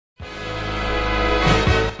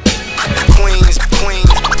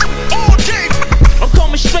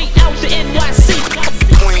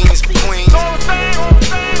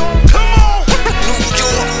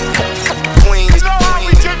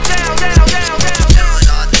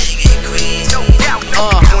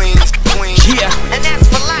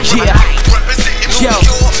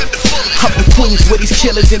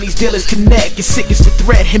killers and these dealers connect. You're sick as the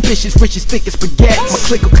threat, ambitious, rich as thick as spaghetti. My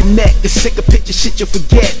click will connect, the sicker picture shit you'll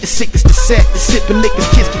forget. The sick as the set, the sipping liquors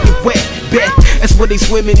kiss get you wet. Bet, that's what they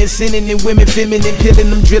swimming in, sinning in women, feminine,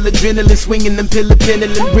 pilling them, drill adrenaline, swinging them, pillar,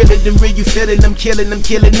 pendulum, realer than real, you feeling them, killing them,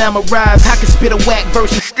 killing, I'm a rise. I can spit a whack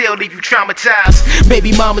verse and still leave you traumatized.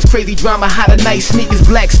 Baby mama's crazy drama, hot at night, sneakers,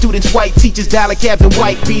 black students, white teachers, dollar cabs and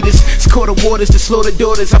white beaters. Score the waters to slow the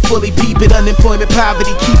daughters, I fully peep it. Unemployment,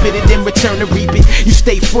 poverty, keep it and then return to reap it. You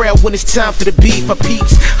stay frail when it's time for the beef. I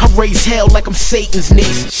peeps, I raise hell like I'm Satan's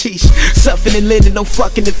niece. Sheesh, suffering and lending, no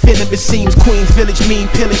fucking defending. It seems Queens Village, mean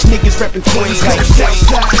pillage, niggas reppin' Queens like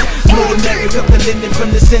Southside. Little America, up the linen from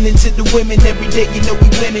the sending to the women. Every day you know we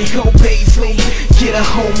winning. Go Paisley, get a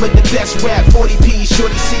home with the best rap. 40p,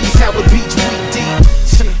 shorty sees how it beats we deep.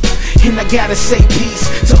 And I gotta say peace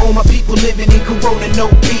to all my people living in Corona, no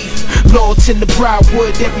beef. Lawton the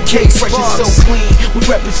Briarwood, every day fresh and so clean. We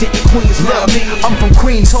represent the Queens, love me. I'm from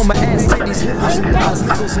Queens, home of ass titties, hippos and thighs,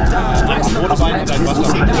 nickels and dimes.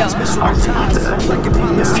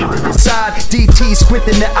 Side DT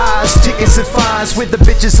squinting their eyes, tickets and fines with the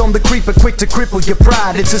bitches on the creeper, quick to cripple your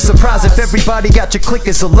pride. It's a surprise if everybody got your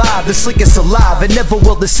clickers alive. The slickest alive, and never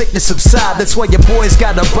will the sickness subside. That's why your boys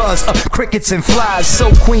got a buzz of crickets and flies.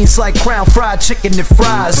 So Queens like crown fried chicken and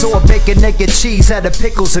fries, or bacon, egg and cheese out of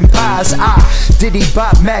pickles and pies. Diddy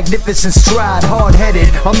bop, magnificent stride, hard-headed,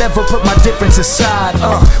 I'll never put my difference aside.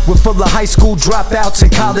 We're full of high school dropouts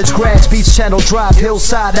and college grads. Beach Channel Drive,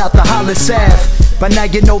 hillside out the Hollis Ave. By now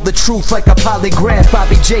you know the truth like a polygraph.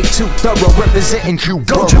 Bobby J. Too thorough, representing Cuba.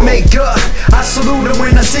 Go Jamaica, I salute him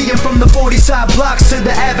when I see him. From the 40 side blocks to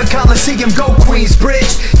the Avid Coliseum. Go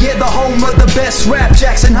Queensbridge, yeah, the home of the best rap.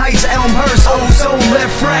 Jackson Heights, Elmhurst, Ozone,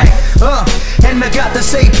 left rack. And I got to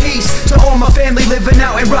say peace to all my family living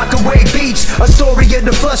out in Rockaway Beach. A story of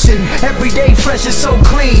the flushing, every day fresh and so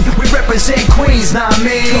clean. We represent Queens, nah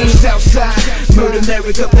man. Go Southside, murder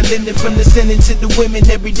America, the lending from the sending to the women.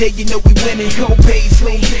 Every day you know we winning. Go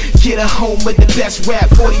Paisley, get a home with the best rap.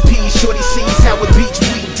 40p, shorty sees how it beats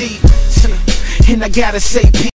we deep. And I gotta say peace.